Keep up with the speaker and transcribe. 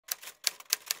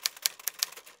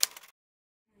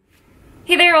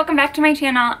there, welcome back to my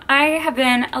channel. I have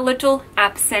been a little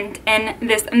absent in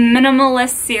this minimalist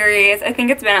series. I think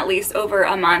it's been at least over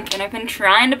a month and I've been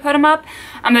trying to put them up.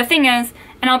 The thing is,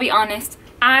 and I'll be honest,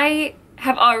 I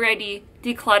have already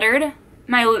decluttered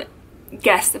my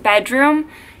guest bedroom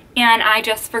and I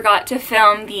just forgot to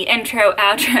film the intro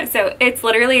outro. So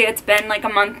it's been like a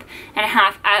month and a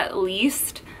half at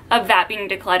least of that being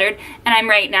decluttered, and I'm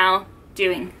right now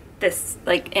doing this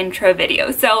like intro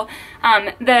video. So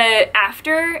the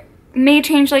after may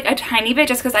change like a tiny bit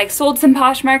just because I sold some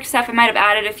Poshmark stuff. I might have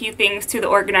added a few things to the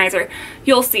organizer.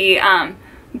 You'll see.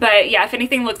 But yeah, if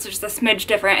anything looks just a smidge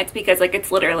different, it's because like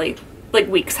it's literally like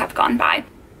weeks have gone by.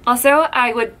 Also,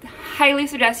 I would highly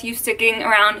suggest you sticking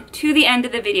around to the end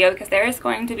of the video because there is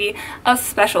going to be a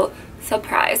special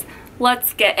surprise.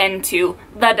 Let's get into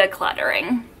the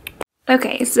decluttering.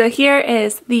 Okay, so here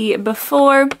is the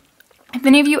before. If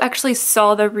any of you actually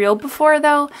saw the reel before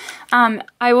though,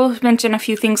 I will mention a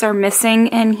few things are missing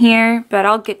in here, but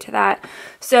I'll get to that.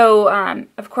 So,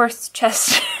 of course,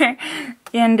 Chester,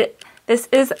 and this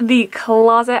is the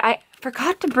closet. I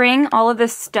forgot to bring all of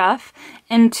this stuff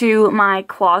into my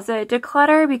closet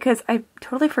declutter because I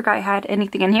totally forgot I had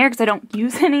anything in here because I don't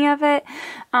use any of it.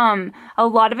 A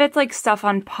lot of it's like stuff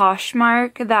on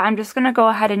Poshmark that I'm just gonna go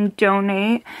ahead and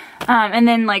donate. And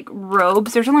then like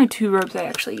robes, there's only 2 robes I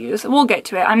actually use. We'll get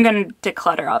to it. I'm gonna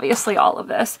declutter obviously all of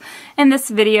this in this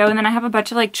video, and then I have a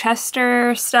bunch of like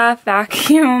Chester stuff,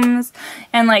 vacuums,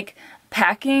 and like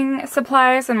packing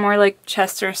supplies and more like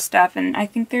Chester stuff, and I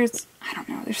think there's, I don't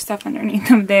know, there's stuff underneath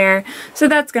them there. So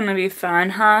that's gonna be fun,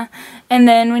 huh? And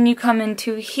then when you come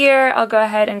into here, I'll go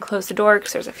ahead and close the door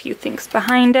because there's a few things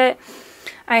behind it.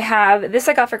 I have this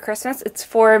I got for Christmas. It's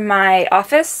for my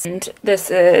office, and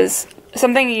this is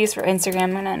something I use for Instagram.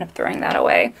 I'm gonna end up throwing that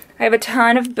away. I have a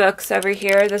ton of books over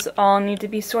here. Those all need to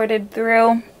be sorted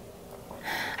through.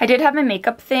 I did have my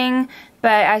makeup thing,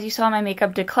 but as you saw my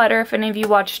makeup declutter, if any of you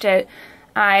watched it,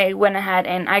 I went ahead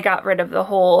and I got rid of the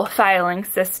whole filing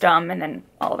system, and then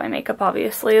all of my makeup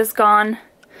obviously is gone.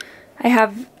 I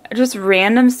have just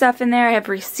random stuff in there. I have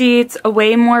receipts,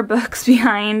 way more books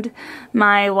behind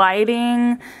my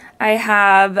lighting. I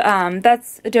have,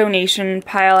 that's a donation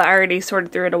pile. I already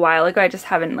sorted through it a while ago. I just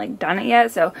haven't like done it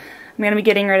yet, so I'm going to be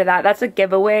getting rid of that. That's a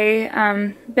giveaway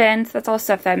bin, so that's all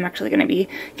stuff that I'm actually going to be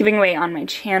giving away on my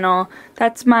channel.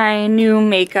 That's my new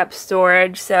makeup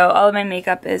storage, so all of my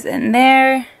makeup is in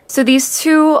there. So these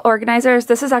 2 organizers,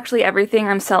 this is actually everything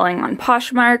I'm selling on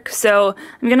Poshmark, so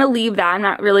I'm going to leave that. I'm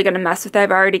not really going to mess with it.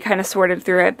 I've already kind of sorted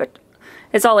through it, but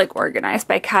it's all like organized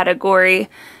by category.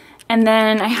 And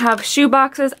then I have shoe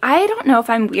boxes. I don't know if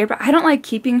I'm weird, but I don't like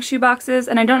keeping shoe boxes,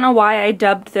 and I don't know why I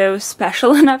dubbed those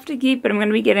special enough to keep, but I'm going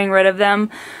to be getting rid of them.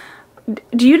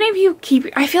 Do any of you keep?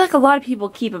 I feel like a lot of people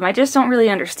keep them. I just don't really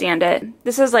understand it.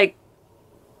 This is like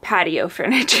patio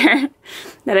furniture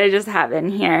that I just have in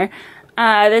here.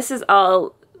 This is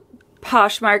all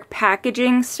Poshmark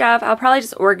packaging stuff. I'll probably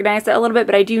just organize it a little bit,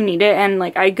 but I do need it, and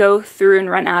like I go through and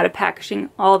run out of packaging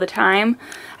all the time.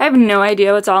 I have no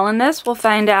idea what's all in this. We'll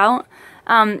find out.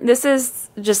 This is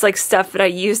just like stuff that I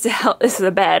use to help. This is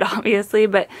a bed obviously,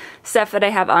 but stuff that I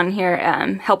have on here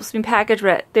helps me package,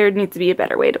 but there needs to be a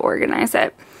better way to organize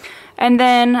it. And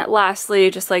then lastly,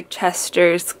 just like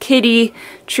Chester's kitty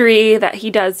tree that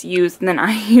he does use, and then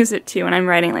I use it too when I'm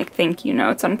writing like thank you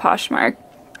notes on Poshmark.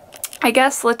 I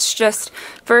guess let's just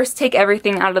first take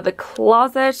everything out of the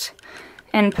closet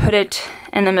and put it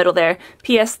in the middle there.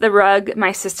 P.S. the rug,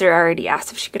 my sister already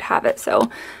asked if she could have it, so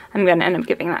I'm gonna end up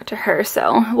giving that to her.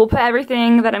 So we'll put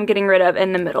everything that I'm getting rid of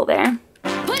in the middle there.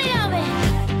 Put it on me.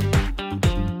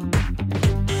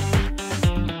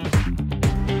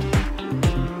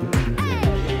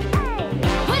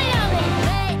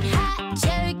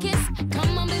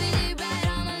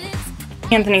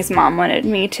 Anthony's mom wanted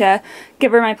me to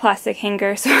give her my plastic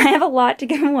hanger, so I have a lot to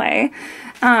give away.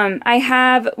 I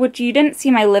have, which you didn't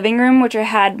see my living room, which I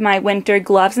had my winter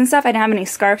gloves and stuff. I didn't have any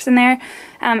scarves in there.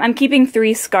 I'm keeping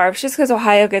 3 scarves just because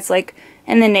Ohio gets like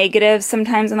in the negatives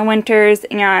sometimes in the winters,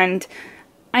 and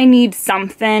I need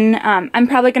something. I'm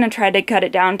probably going to try to cut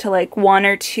it down to like 1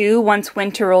 or 2 once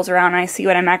winter rolls around and I see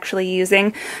what I'm actually using.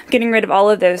 I'm getting rid of all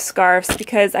of those scarves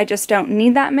because I just don't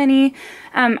need that many.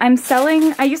 I'm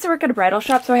selling, I used to work at a bridal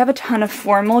shop, so I have a ton of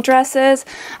formal dresses.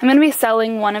 I'm going to be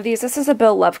selling one of these. This is a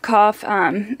Bill Lovecoff.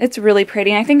 It's really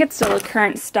pretty, and I think it's still a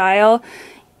current style,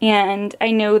 and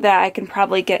I know that I can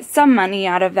probably get some money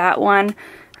out of that one.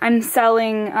 I'm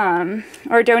selling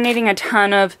or donating a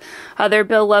ton of other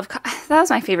Bill Lovecoff. That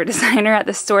was my favorite designer at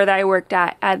the store that I worked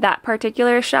at that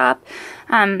particular shop.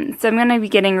 So I'm going to be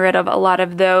getting rid of a lot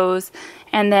of those.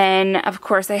 And then, of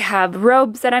course, I have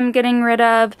robes that I'm getting rid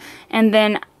of. And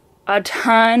then a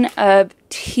ton of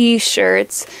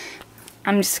t-shirts.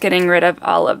 I'm just getting rid of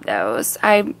all of those.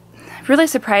 It really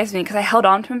surprised me because I held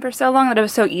on to them for so long that it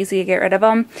was so easy to get rid of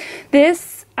them.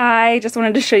 This, I just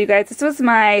wanted to show you guys. This was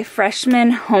my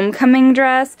freshman homecoming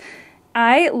dress.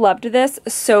 I loved this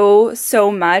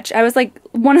so much. I was like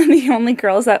one of the only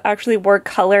girls that actually wore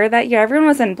color that year. Everyone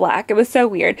was in black. It was so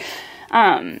weird.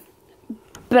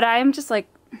 But I'm just like,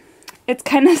 it's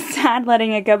kind of sad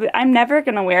letting it go, but I'm never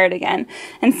going to wear it again.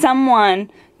 And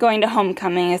someone going to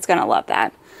homecoming is going to love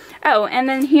that. Oh, and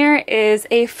then here is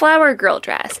a flower girl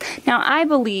dress. Now, I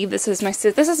believe this is my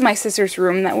sister's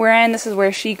room that we're in. This is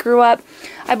where she grew up.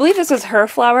 I believe this was her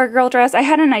flower girl dress. I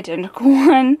had an identical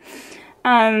one.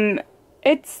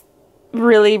 It's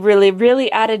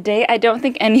really out of date. I don't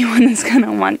think anyone is going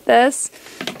to want this.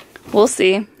 We'll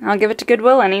see. I'll give it to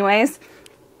Goodwill anyways.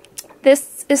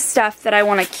 This is stuff that I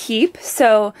want to keep.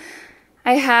 So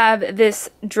I have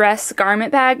this dress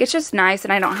garment bag. It's just nice,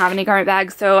 and I don't have any garment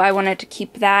bags, so I wanted to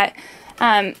keep that.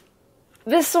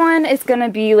 This one is gonna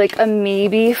be like a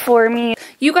maybe for me.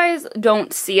 You guys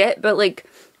don't see it, but like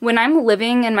when I'm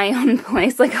living in my own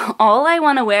place, like all I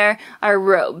want to wear are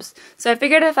robes. So I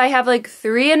figured if I have like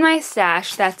 3 in my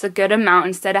stash, that's a good amount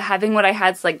instead of having what I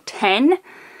had's like 10.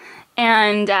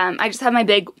 And I just have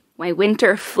my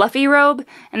winter fluffy robe,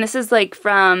 and this is like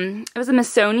from, it was a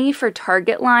Missoni for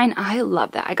Target line. I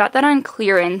love that. I got that on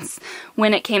clearance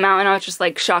when it came out, and I was just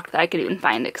like shocked that I could even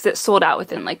find it because it sold out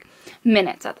within like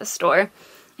minutes at the store.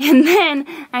 And then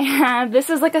I have, this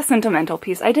is like a sentimental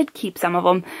piece. I did keep some of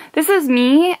them. This is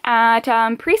me at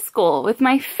preschool with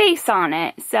my face on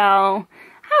it. So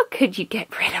how could you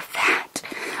get rid of that?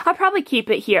 I'll probably keep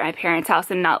it here at my parents'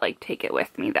 house and not like take it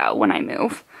with me though when I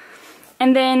move.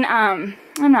 And then,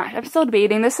 I'm still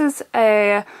debating. This is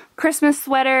a Christmas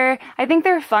sweater. I think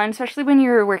they're fun, especially when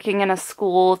you're working in a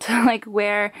school to like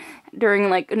wear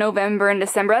during like November and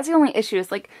December. That's the only issue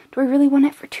is like, do I really want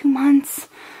it for 2 months?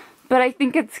 But I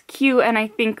think it's cute, and I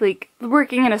think like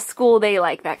working in a school, they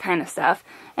like that kind of stuff.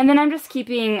 And then I'm just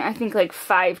keeping, I think like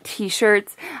 5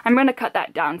 t-shirts. I'm going to cut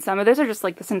that down some. Those are just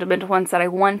like the sentimental ones that I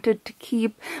wanted to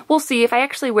keep. We'll see if I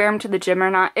actually wear them to the gym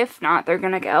or not. If not, they're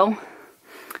going to go.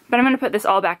 But I'm going to put this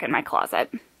all back in my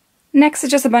closet. Next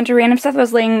is just a bunch of random stuff that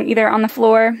was laying either on the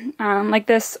floor like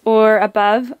this or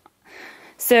above.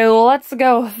 So let's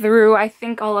go through. I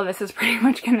think all of this is pretty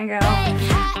much going to go.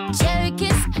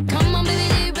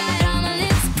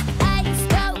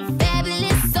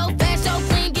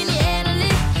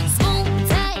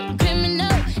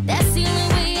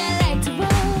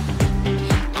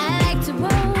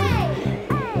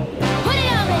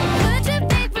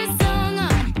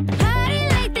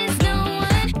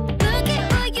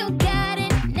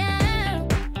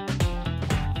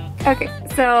 Okay,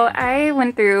 so I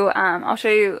went through, I'll show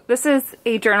you, this is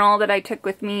a journal that I took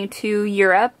with me to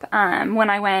Europe when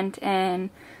I went in,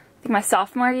 I think my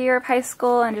sophomore year of high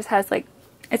school, and just has like,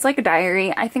 it's like a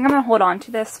diary. I think I'm going to hold on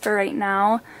to this for right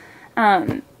now.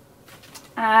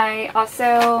 I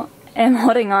also am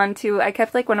holding on to, I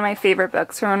kept like one of my favorite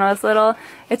books from when I was little.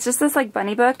 It's just this like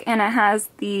bunny book, and it has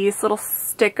these little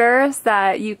stickers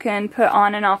that you can put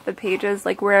on and off the pages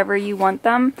like wherever you want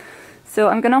them. So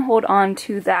I'm going to hold on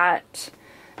to that.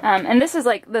 And this is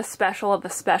like the special of the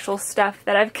special stuff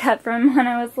that I've kept from when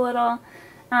I was little.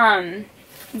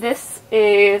 This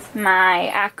is my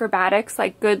acrobatics,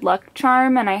 like good luck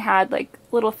charm, and I had like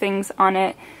little things on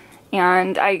it.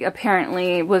 And I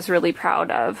apparently was really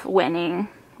proud of winning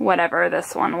whatever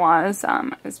this one was.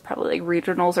 It was probably like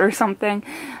regionals or something.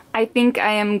 I think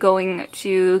I am going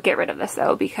to get rid of this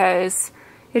though, because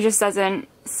it just doesn't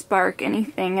spark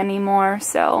anything anymore.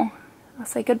 So I'll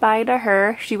say goodbye to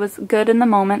her. She was good in the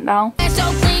moment though.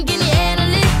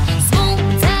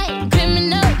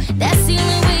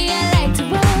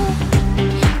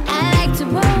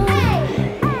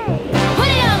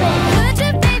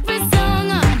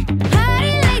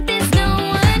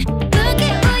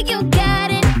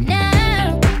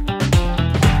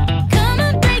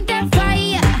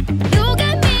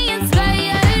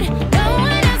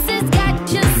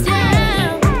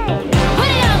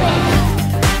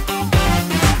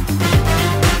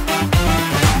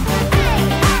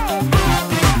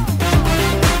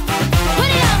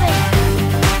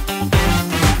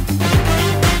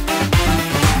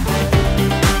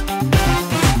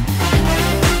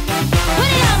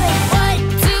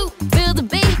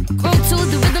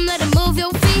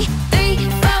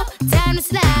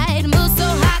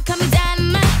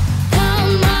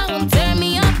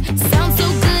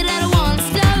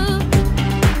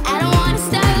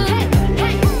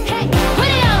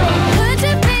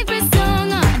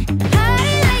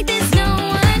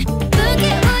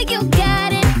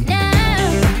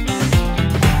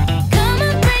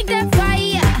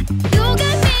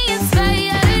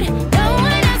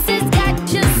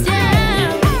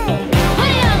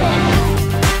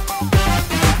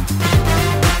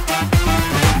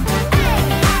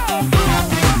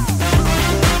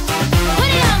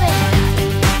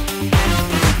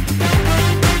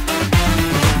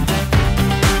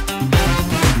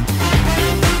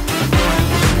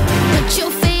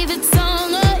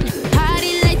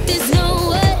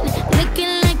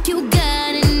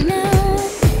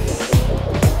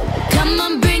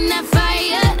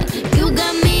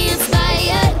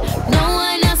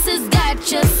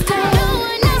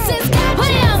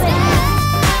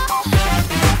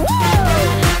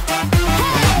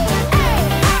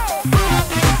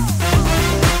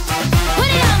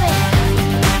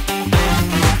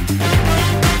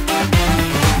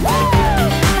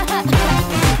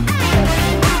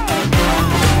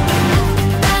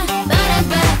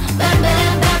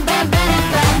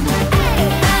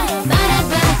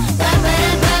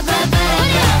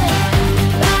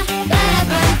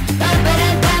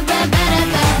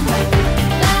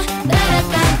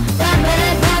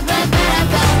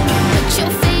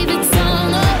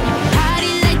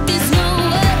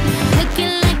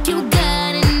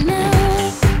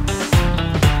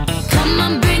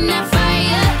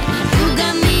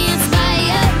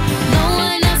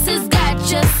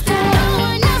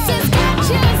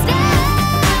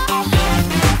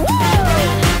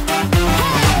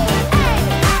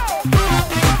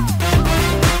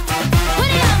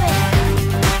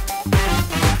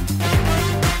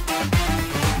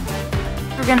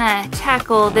 gonna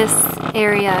tackle this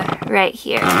area right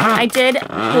here. I did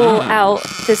pull out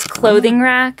this clothing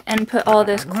rack and put all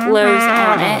this clothes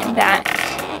on it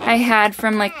that I had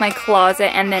from like my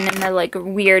closet, and then in the like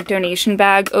weird donation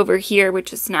bag over here,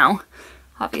 which is now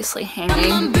obviously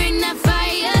hanging.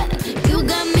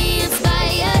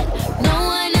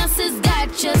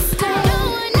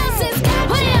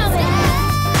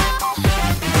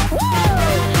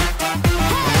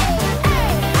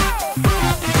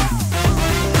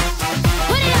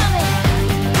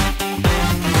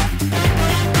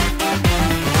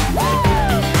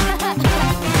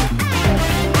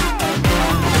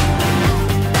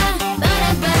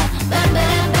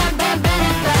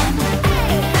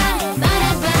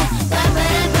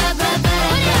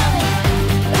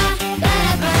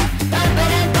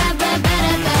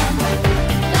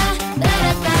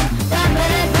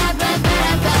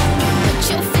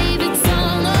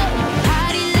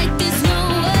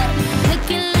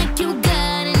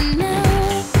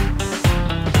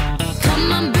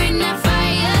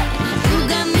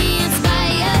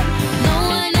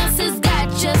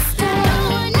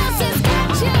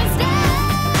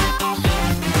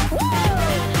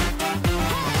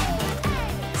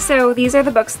 So these are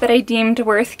the books that I deemed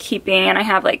worth keeping, and I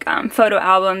have like photo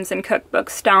albums and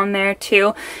cookbooks down there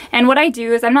too. And what I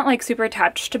do is I'm not like super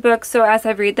attached to books, so as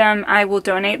I read them I will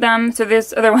donate them. So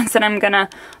there's other ones that I'm gonna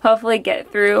hopefully get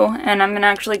through, and I'm gonna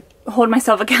actually hold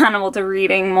myself accountable to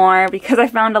reading more because I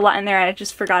found a lot in there I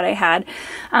just forgot I had.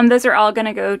 Those are all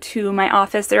gonna go to my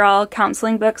office. They're all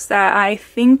counseling books that I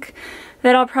think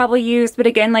that I'll probably use, but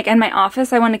again, like in my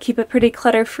office I want to keep it pretty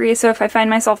clutter free, so if I find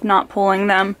myself not pulling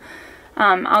them,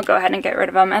 I'll go ahead and get rid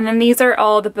of them. And then these are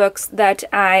all the books that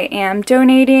I am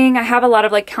donating. I have a lot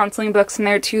of like counseling books in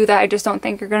there too that I just don't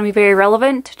think are going to be very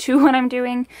relevant to what I'm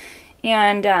doing,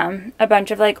 and a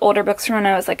bunch of like older books from when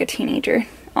I was like a teenager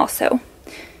also.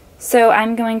 So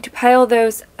I'm going to pile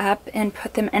those up and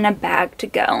put them in a bag to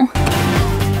go.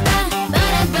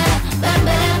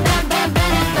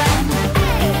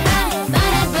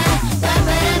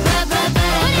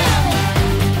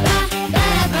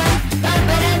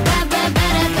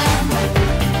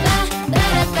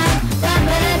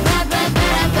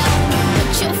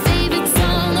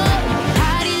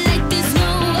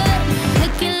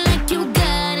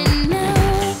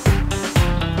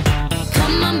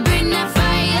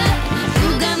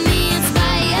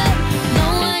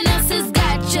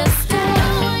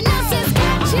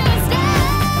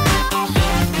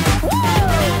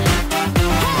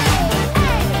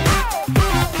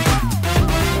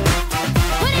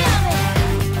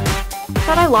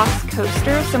 I lost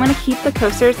coasters, so I'm going to keep the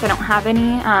coasters. I don't have any,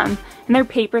 and they're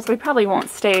paper, so they probably won't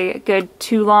stay good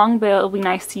too long, but it'll be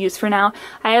nice to use for now.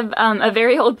 I have a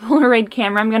very old Polaroid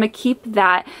camera. I'm going to keep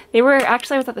that. They were,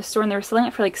 actually I was at the store and they were selling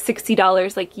it for like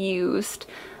 $60 like used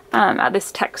at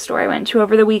this tech store I went to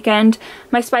over the weekend.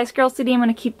 My Spice Girls CD, I'm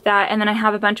going to keep that, and then I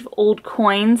have a bunch of old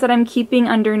coins that I'm keeping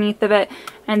underneath of it,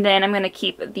 and then I'm going to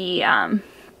keep the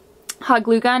hot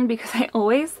glue gun because I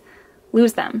always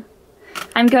lose them.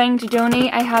 I'm going to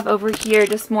donate, I have over here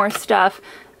just more stuff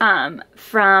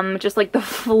from just like the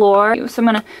floor. So I'm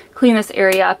going to clean this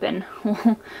area up and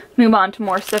we'll move on to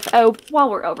more stuff. Oh, while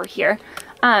we're over here,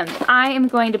 I am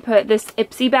going to put this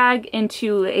Ipsy bag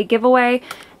into a giveaway.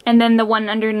 And then the one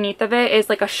underneath of it is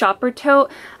like a shopper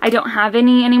tote. I don't have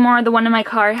any anymore. The one in my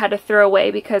car I had to throw away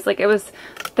because like it was,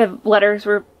 the letters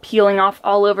were peeling off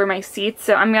all over my seats.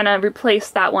 So I'm gonna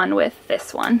replace that one with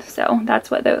this one. So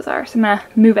that's what those are. So I'm gonna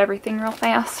move everything real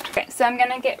fast. Okay, so I'm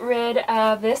gonna get rid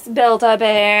of this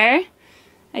Build-A-Bear.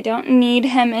 I don't need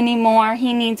him anymore.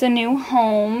 He needs a new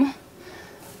home.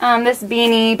 This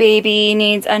Beanie Baby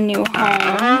needs a new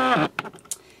home.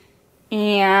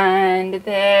 And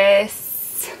this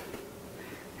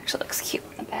actually looks cute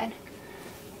on the bed.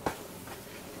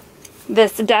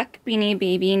 This Duck Beanie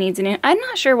Baby needs a new... I'm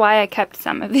not sure why I kept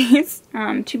some of these,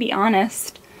 to be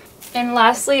honest. And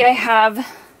lastly, I have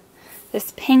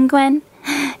this penguin,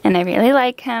 and I really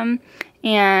like him.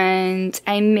 And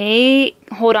I may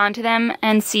hold on to them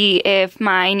and see if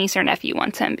my niece or nephew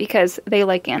wants him because they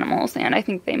like animals, and I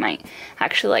think they might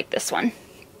actually like this one.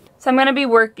 So I'm going to be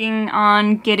working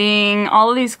on getting all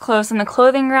of these clothes in the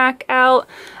clothing rack out.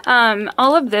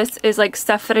 All of this is like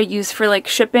stuff that I use for like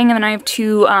shipping, and then I have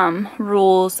two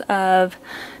rolls of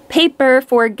paper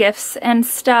for gifts and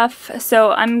stuff.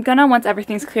 So I'm gonna, once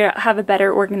everything's clear, have a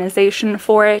better organization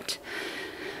for it.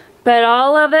 But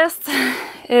all of this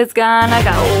is gonna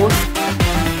go.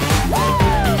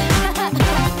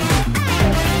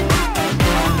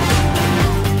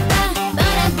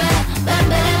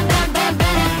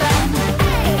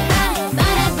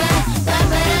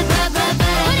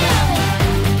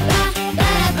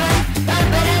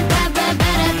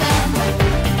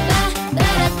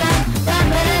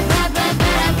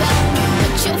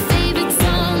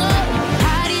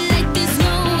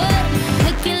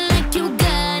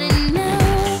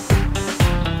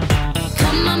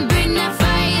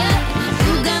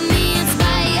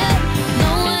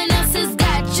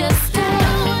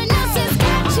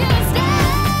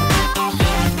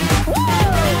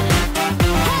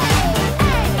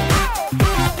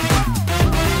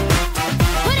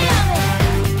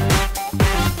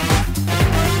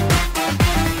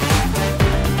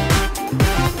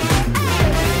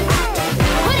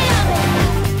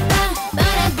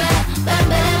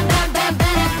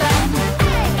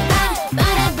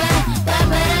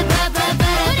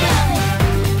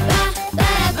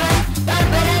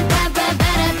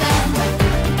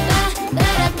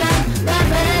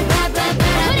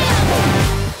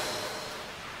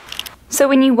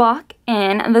 when you walk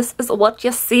in, this is what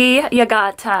you see. You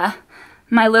got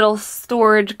my little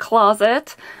storage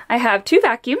closet. I have 2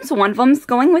 vacuums. One of them's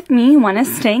going with me, one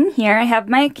is staying here. I have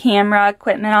my camera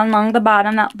equipment along the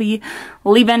bottom that'll be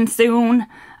leaving soon.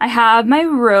 I have my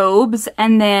robes,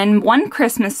 and then one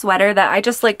Christmas sweater that I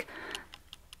just like,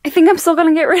 I think I'm still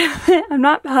gonna get rid of it. I'm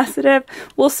not positive.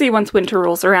 We'll see once winter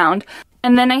rolls around.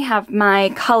 And then I have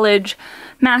my college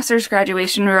master's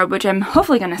graduation robe, which I'm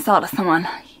hopefully gonna sell to someone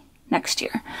next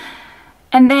year.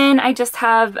 And then I just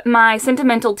have my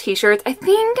sentimental t-shirts. I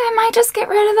think I might just get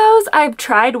rid of those. I've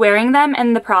tried wearing them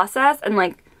in the process and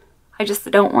like, I just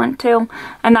don't want to.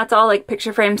 And that's all like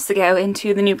picture frames to go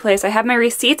into the new place. I have my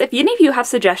receipts. If any of you have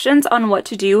suggestions on what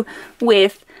to do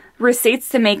with receipts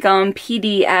to make them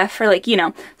PDF or like, you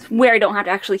know, where I don't have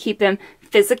to actually keep them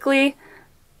physically,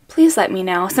 please let me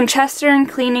know. Some Chester and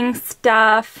cleaning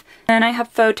stuff. And I have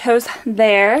photos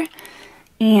there.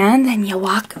 And then you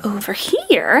walk over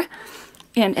here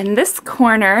and in this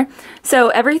corner, so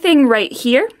everything right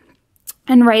here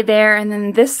and right there, and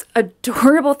then this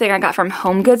adorable thing I got from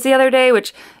Home Goods the other day,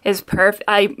 which is perfect.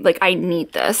 I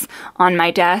need this on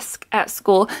my desk at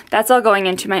school. That's all going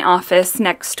into my office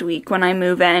next week when I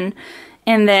move in,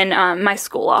 and then my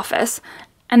school office.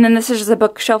 And then this is just a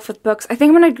bookshelf with books. I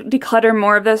think I'm gonna declutter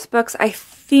more of those books. I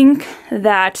think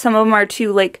that some of them are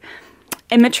too like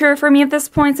immature for me at this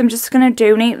point, so I'm just gonna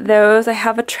donate those. I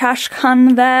have a trash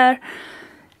can there.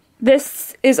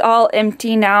 This is all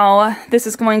empty now. This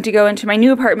is going to go into my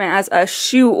new apartment as a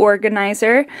shoe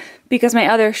organizer because my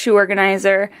other shoe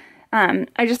organizer,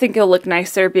 I just think it'll look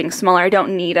nicer being smaller. I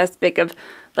don't need as big of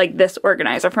like this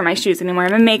organizer for my shoes anymore.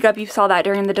 My makeup, you saw that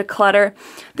during the declutter.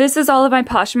 This is all of my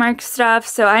Poshmark stuff,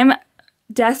 so I'm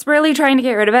desperately trying to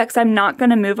get rid of it because I'm not going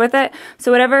to move with it.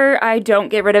 So whatever I don't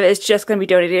get rid of is just going to be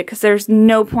donated because there's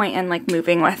no point in like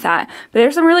moving with that. But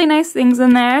there's some really nice things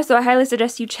in there, so I highly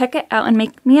suggest you check it out and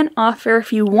make me an offer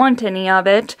if you want any of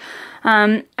it.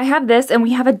 I have this, and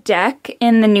we have a deck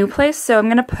in the new place, so I'm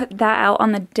going to put that out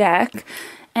on the deck.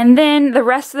 And then the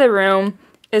rest of the room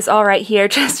is all right here.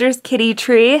 Chester's kitty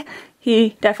tree.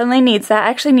 He definitely needs that. I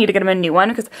actually need to get him a new one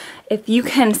because if you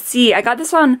can see, I got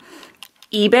this on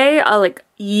eBay like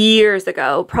years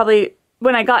ago, probably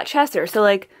when I got Chester, so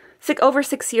like over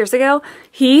 6 years ago.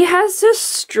 He has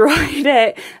destroyed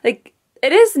it. Like,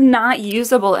 it is not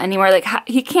usable anymore. Like,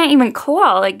 he can't even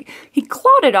claw. Like, he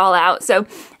clawed it all out. So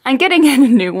I'm getting in a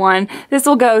new one. This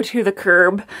will go to the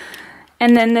curb.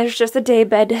 And then there's just a day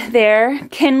bed there.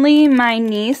 Kinley, my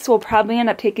niece, will probably end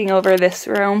up taking over this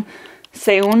room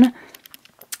soon.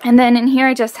 And then in here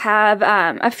I just have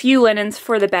a few linens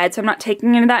for the bed, so I'm not taking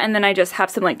any of that. And then I just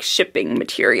have some like shipping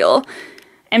material.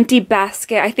 Empty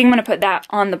basket. I think I'm going to put that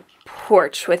on the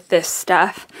porch with this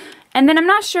stuff. And then I'm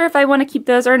not sure if I want to keep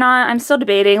those or not. I'm still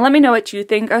debating. Let me know what you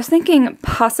think. I was thinking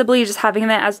possibly just having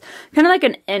that as kind of like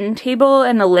an end table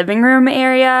in the living room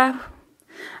area.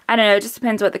 I don't know. It just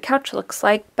depends what the couch looks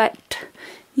like. But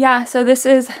yeah, so this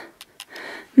is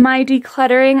my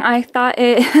decluttering. I thought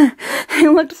it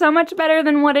looked so much better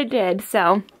than what it did,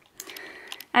 so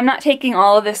I'm not taking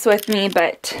all of this with me,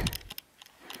 but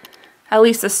at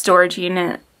least the storage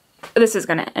unit, this is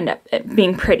gonna end up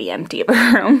being pretty empty of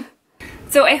a room.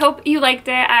 So I hope you liked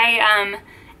it. I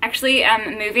actually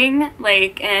am moving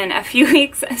like in a few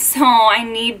weeks, so I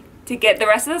need to get the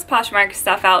rest of this Poshmark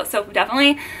stuff out, so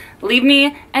definitely leave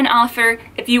me an offer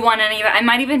if you want any of it. I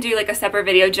might even do like a separate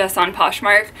video just on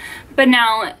Poshmark. But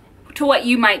now to what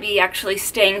you might be actually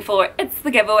staying for, it's the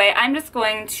giveaway. I'm just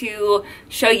going to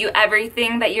show you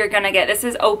everything that you're gonna get. This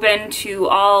is open to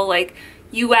all like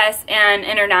US and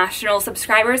international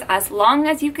subscribers. As long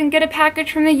as you can get a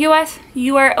package from the US,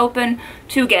 you are open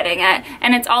to getting it.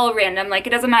 And it's all random. Like,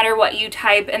 it doesn't matter what you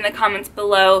type in the comments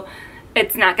below.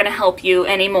 It's not gonna help you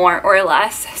any more or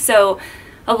less. So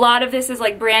a lot of this is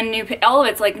like brand new, all of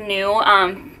it's like new.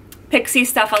 Pixie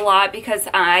stuff a lot because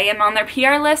I am on their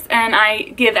PR list and I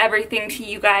give everything to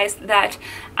you guys that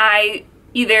I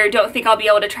either don't think I'll be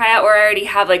able to try out or I already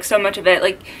have like so much of it.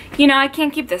 Like, you know, I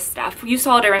can't keep this stuff. You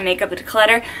saw during makeup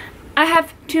declutter, I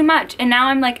have too much, and now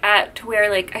I'm like at to where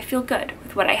like I feel good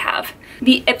with what I have.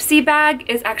 The Ipsy bag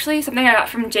is actually something I got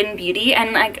from Gin Beauty,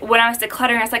 and like when I was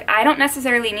decluttering I was like, I don't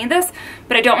necessarily need this,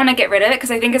 but I don't want to get rid of it because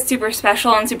I think it's super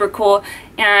special and super cool,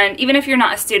 and even if you're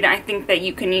not a student I think that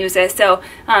you can use it. So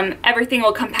everything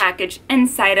will come packaged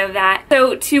inside of that.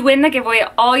 So to win the giveaway,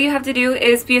 all you have to do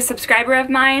is be a subscriber of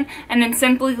mine and then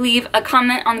simply leave a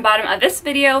comment on the bottom of this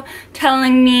video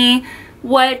telling me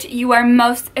what you are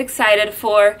most excited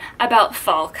for about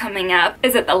fall coming up.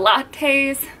 Is it the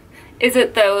lattes? Is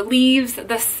it the leaves,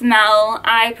 the smell?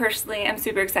 I personally am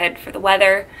super excited for the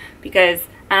weather because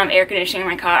air conditioning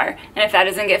my car, and if that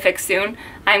doesn't get fixed soon,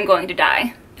 I'm going to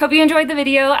die. Hope you enjoyed the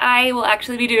video. I will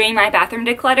actually be doing my bathroom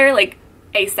declutter like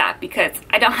ASAP because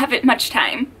I don't have it much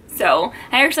time. So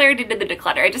I actually already did the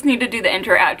declutter. I just need to do the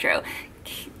intro outro.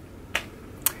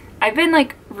 I've been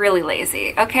like really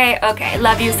lazy. Okay,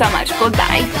 love you so much.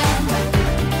 Goodbye.